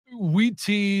we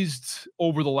teased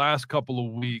over the last couple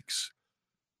of weeks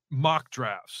mock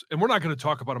drafts, and we're not going to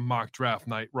talk about a mock draft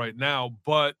night right now,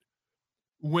 but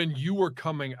when you were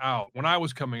coming out, when I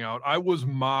was coming out, I was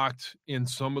mocked in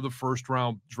some of the first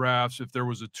round drafts. If there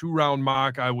was a 2-round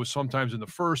mock, I was sometimes in the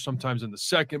first, sometimes in the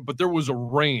second, but there was a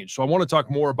range. So I want to talk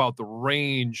more about the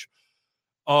range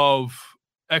of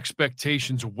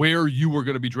expectations, where you were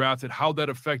going to be drafted, how that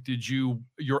affected you,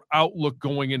 your outlook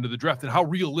going into the draft, and how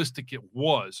realistic it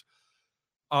was.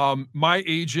 My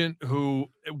agent, who,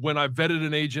 when I vetted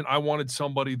an agent, I wanted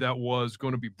somebody that was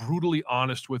going to be brutally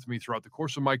honest with me throughout the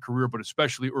course of my career, but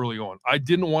especially early on. I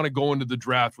didn't want to go into the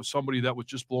draft with somebody that was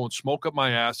just blowing smoke up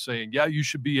my ass saying, yeah, you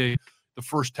should be the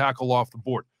first tackle off the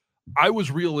board. I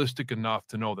was realistic enough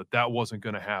to know that that wasn't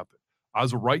going to happen. I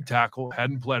was a right tackle,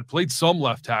 hadn't played some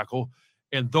left tackle,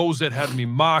 and those that had me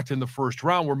mocked in the first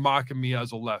round were mocking me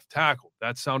as a left tackle.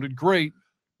 That sounded great,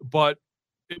 but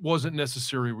it wasn't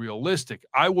necessarily realistic.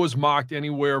 I was mocked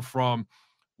anywhere from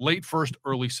late first,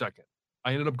 early second.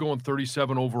 I ended up going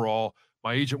 37 overall.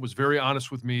 My agent was very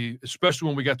honest with me, especially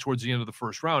when we got towards the end of the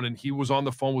first round. And he was on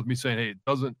the phone with me saying, hey,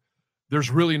 there's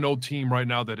really no team right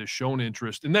now that has shown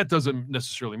interest. And that doesn't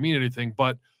necessarily mean anything,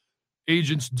 but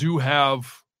agents do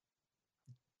have,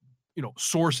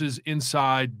 sources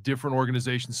inside different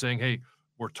organizations saying, hey,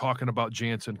 we're talking about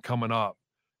Jansen coming up.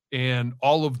 And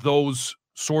all of those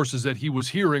sources that he was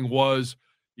hearing was,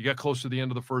 you got close to the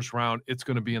end of the first round, it's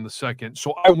going to be in the second.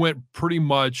 So I went pretty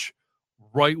much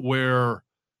right where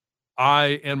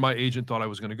I and my agent thought I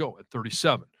was going to go at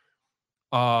 37.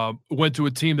 Went to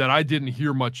a team that I didn't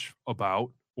hear much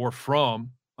about or from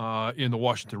in the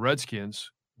Washington Redskins,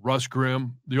 Russ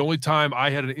Grimm. The only time I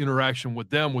had an interaction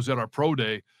with them was at our pro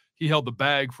day. He held the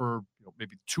bag for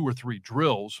maybe 2 or 3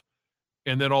 drills.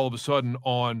 And then all of a sudden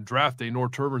on draft day,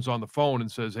 Norv Turner's on the phone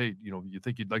and says, hey, you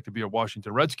think you'd like to be a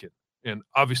Washington Redskin? And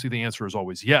obviously the answer is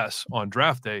always yes on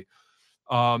draft day.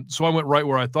 So I went right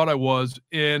where I thought I was,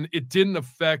 and it didn't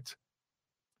affect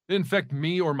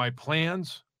me or my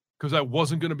plans because I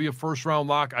wasn't going to be a first round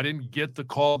lock. I didn't get the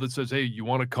call that says, hey, you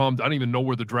want to come? I don't even know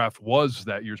where the draft was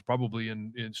that year. It's probably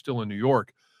still in New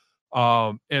York.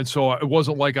 And so it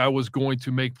wasn't like I was going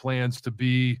to make plans to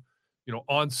be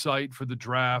on site for the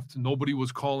draft. Nobody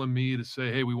was calling me to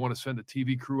say, hey, we want to send a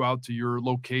TV crew out to your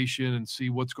location and see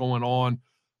what's going on.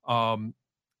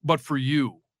 But for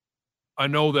you, I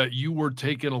know that you were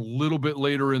taken a little bit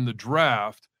later in the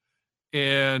draft,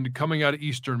 and coming out of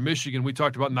Eastern Michigan, we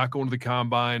talked about not going to the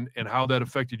combine and how that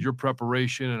affected your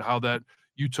preparation and how that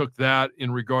you took that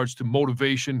in regards to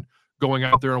motivation going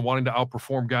out there and wanting to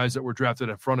outperform guys that were drafted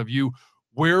in front of you.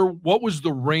 What was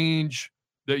the range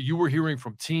that you were hearing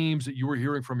from teams, that you were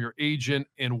hearing from your agent,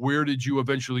 and where did you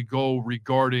eventually go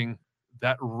regarding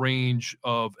that range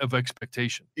of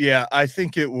expectation? Yeah, I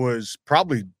think it was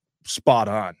probably spot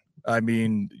on. I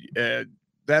mean,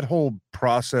 that whole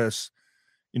process,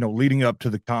 leading up to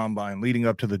the combine, leading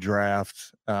up to the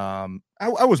draft, I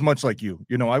was much like you.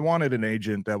 I wanted an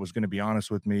agent that was going to be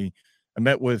honest with me. I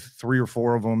met with 3 or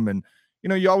 4 of them, and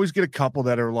you always get a couple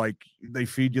that are like, they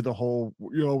feed you the whole,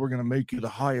 we're going to make you the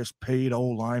highest paid O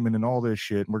lineman and all this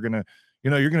shit. And we're going to,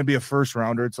 you're going to be a first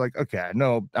rounder. It's like, okay, I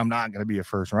know I'm not going to be a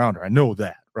first rounder. I know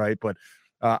that. Right. But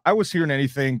I was hearing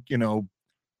anything,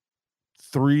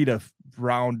 3 to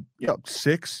round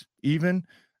 6 even.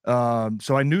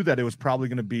 So I knew that it was probably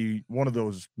going to be one of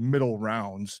those middle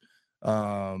rounds.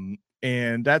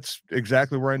 And that's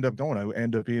exactly where I ended up going. I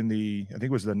ended up being I think it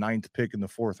was the 9th pick in the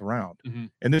 4th round. Mm-hmm.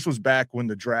 And this was back when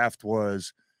the draft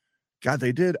was, I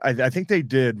think they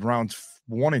did rounds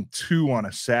 1 and 2 on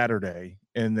a Saturday,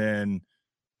 and then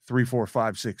 3, 4,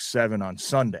 5, 6, 7 on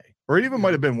Sunday. Or it even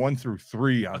might have been 1 through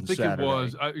 3 on Saturday. I think it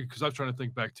was, because I was trying to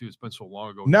think back too. It's been so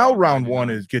long ago. Now round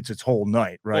 1 gets its whole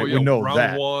night, right? Oh, yeah, we know round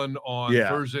that. 1 on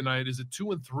Thursday night. Is it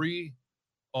 2 and 3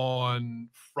 on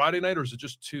Friday night, or is it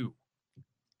just 2?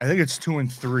 I think it's 2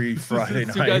 and 3 Friday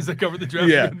night. 2 guys that covered the draft.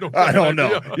 Yeah, I don't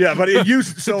know. Yeah, but it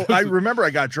used. So I remember I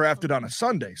got drafted on a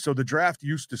Sunday. So the draft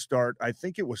used to start. I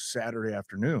think it was Saturday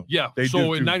afternoon. Yeah.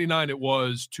 So in '99 it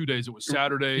was 2 days. It was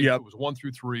Saturday. Yep. It was 1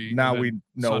 through 3. Now we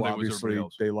know Sunday obviously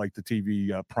they like the TV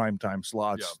primetime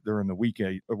slots during the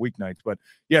weeknights. But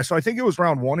yeah, so I think it was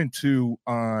round 1 and 2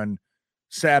 on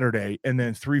Saturday, and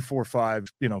then 3, 4, 5,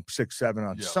 6, 7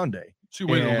 on Sunday. So you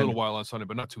waited a little while on Sunday,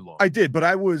 but not too long. I did, but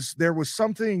there was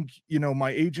something,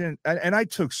 my agent, and I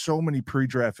took so many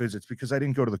pre-draft visits because I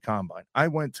didn't go to the combine. I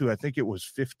went to, I think it was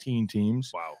 15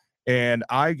 teams. Wow. And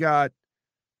I got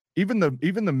even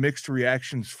the mixed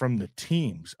reactions from the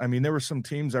teams. I mean, there were some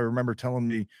teams I remember telling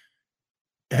me,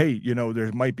 hey,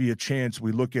 there might be a chance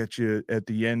we look at you at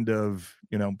the end of,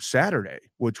 Saturday,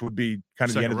 which would be kind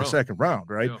of the end of the second round,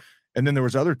 right? Yeah. And then there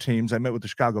was other teams. I met with the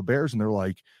Chicago Bears, and they're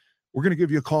like, we're going to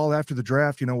give you a call after the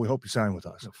draft. We hope you sign with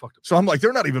us. No, so I'm like,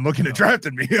 they're not even looking at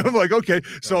drafting me. I'm like, okay.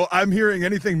 So I'm hearing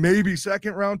anything maybe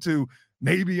second round to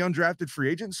maybe undrafted free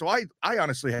agent. So I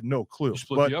honestly had no clue. You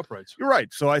split the uprights. You're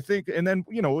right. So I think, and then,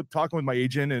 talking with my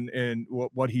agent and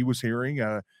what he was hearing,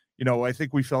 I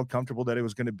think we felt comfortable that it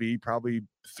was going to be probably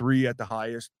 3 at the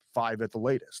highest, 5 at the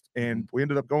latest. And we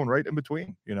ended up going right in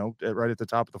between, right at the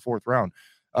top of the 4th round.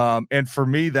 And for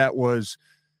me, that was,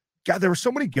 God, there were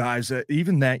so many guys that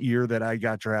even that year that I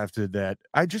got drafted that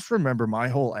I just remember my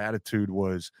whole attitude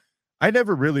was I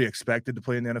never really expected to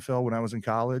play in the NFL when I was in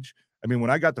college. I mean,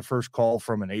 when I got the first call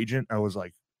from an agent, I was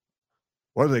like,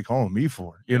 what are they calling me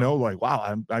for? Like,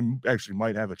 wow, I'm actually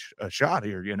might have a shot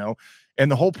here,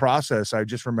 and the whole process, I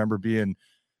just remember being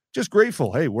just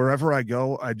grateful. Hey, wherever I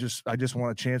go, I just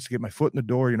want a chance to get my foot in the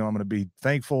door. I'm going to be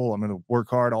thankful. I'm going to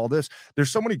work hard, all this. There's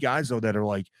so many guys though, that are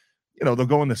like, they'll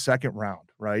go in the 2nd round.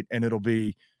 Right. And it'll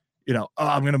be,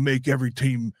 I'm going to make every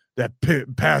team that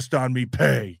passed on me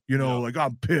pay, like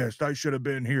I'm pissed. I should have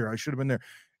been here. I should have been there.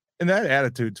 And that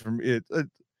attitude's from it.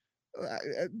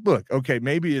 Look, okay,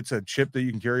 maybe it's a chip that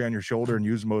you can carry on your shoulder and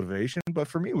use motivation. But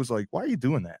for me, it was like, why are you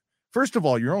doing that? First of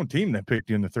all, your own team that picked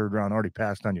you in the 3rd round already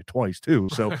passed on you twice too.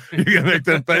 So you're going to make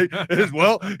them pay as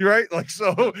well. Right. Like,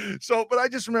 but I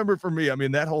just remember for me, I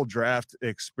mean, that whole draft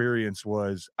experience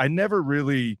was, I never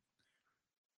really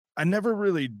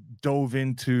dove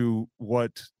into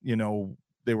what,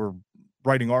 they were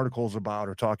writing articles about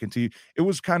or talking to you. It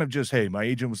was kind of just, hey, my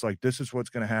agent was like, this is what's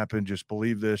going to happen. Just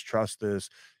believe this, trust this,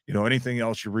 anything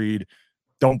else you read,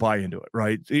 don't buy into it.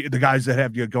 Right. The guys that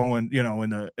have you going, in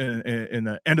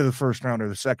the end of the 1st round or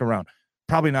the 2nd round,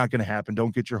 probably not going to happen.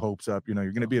 Don't get your hopes up. You're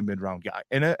going to be a mid-round guy.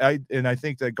 And I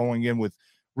think that going in with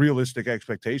realistic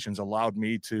expectations allowed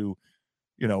me to,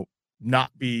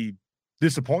 not be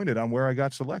disappointed on where I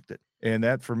got selected. And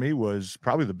that for me was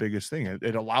probably the biggest thing.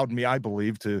 It allowed me, I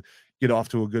believe, to get off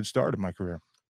to a good start in my career.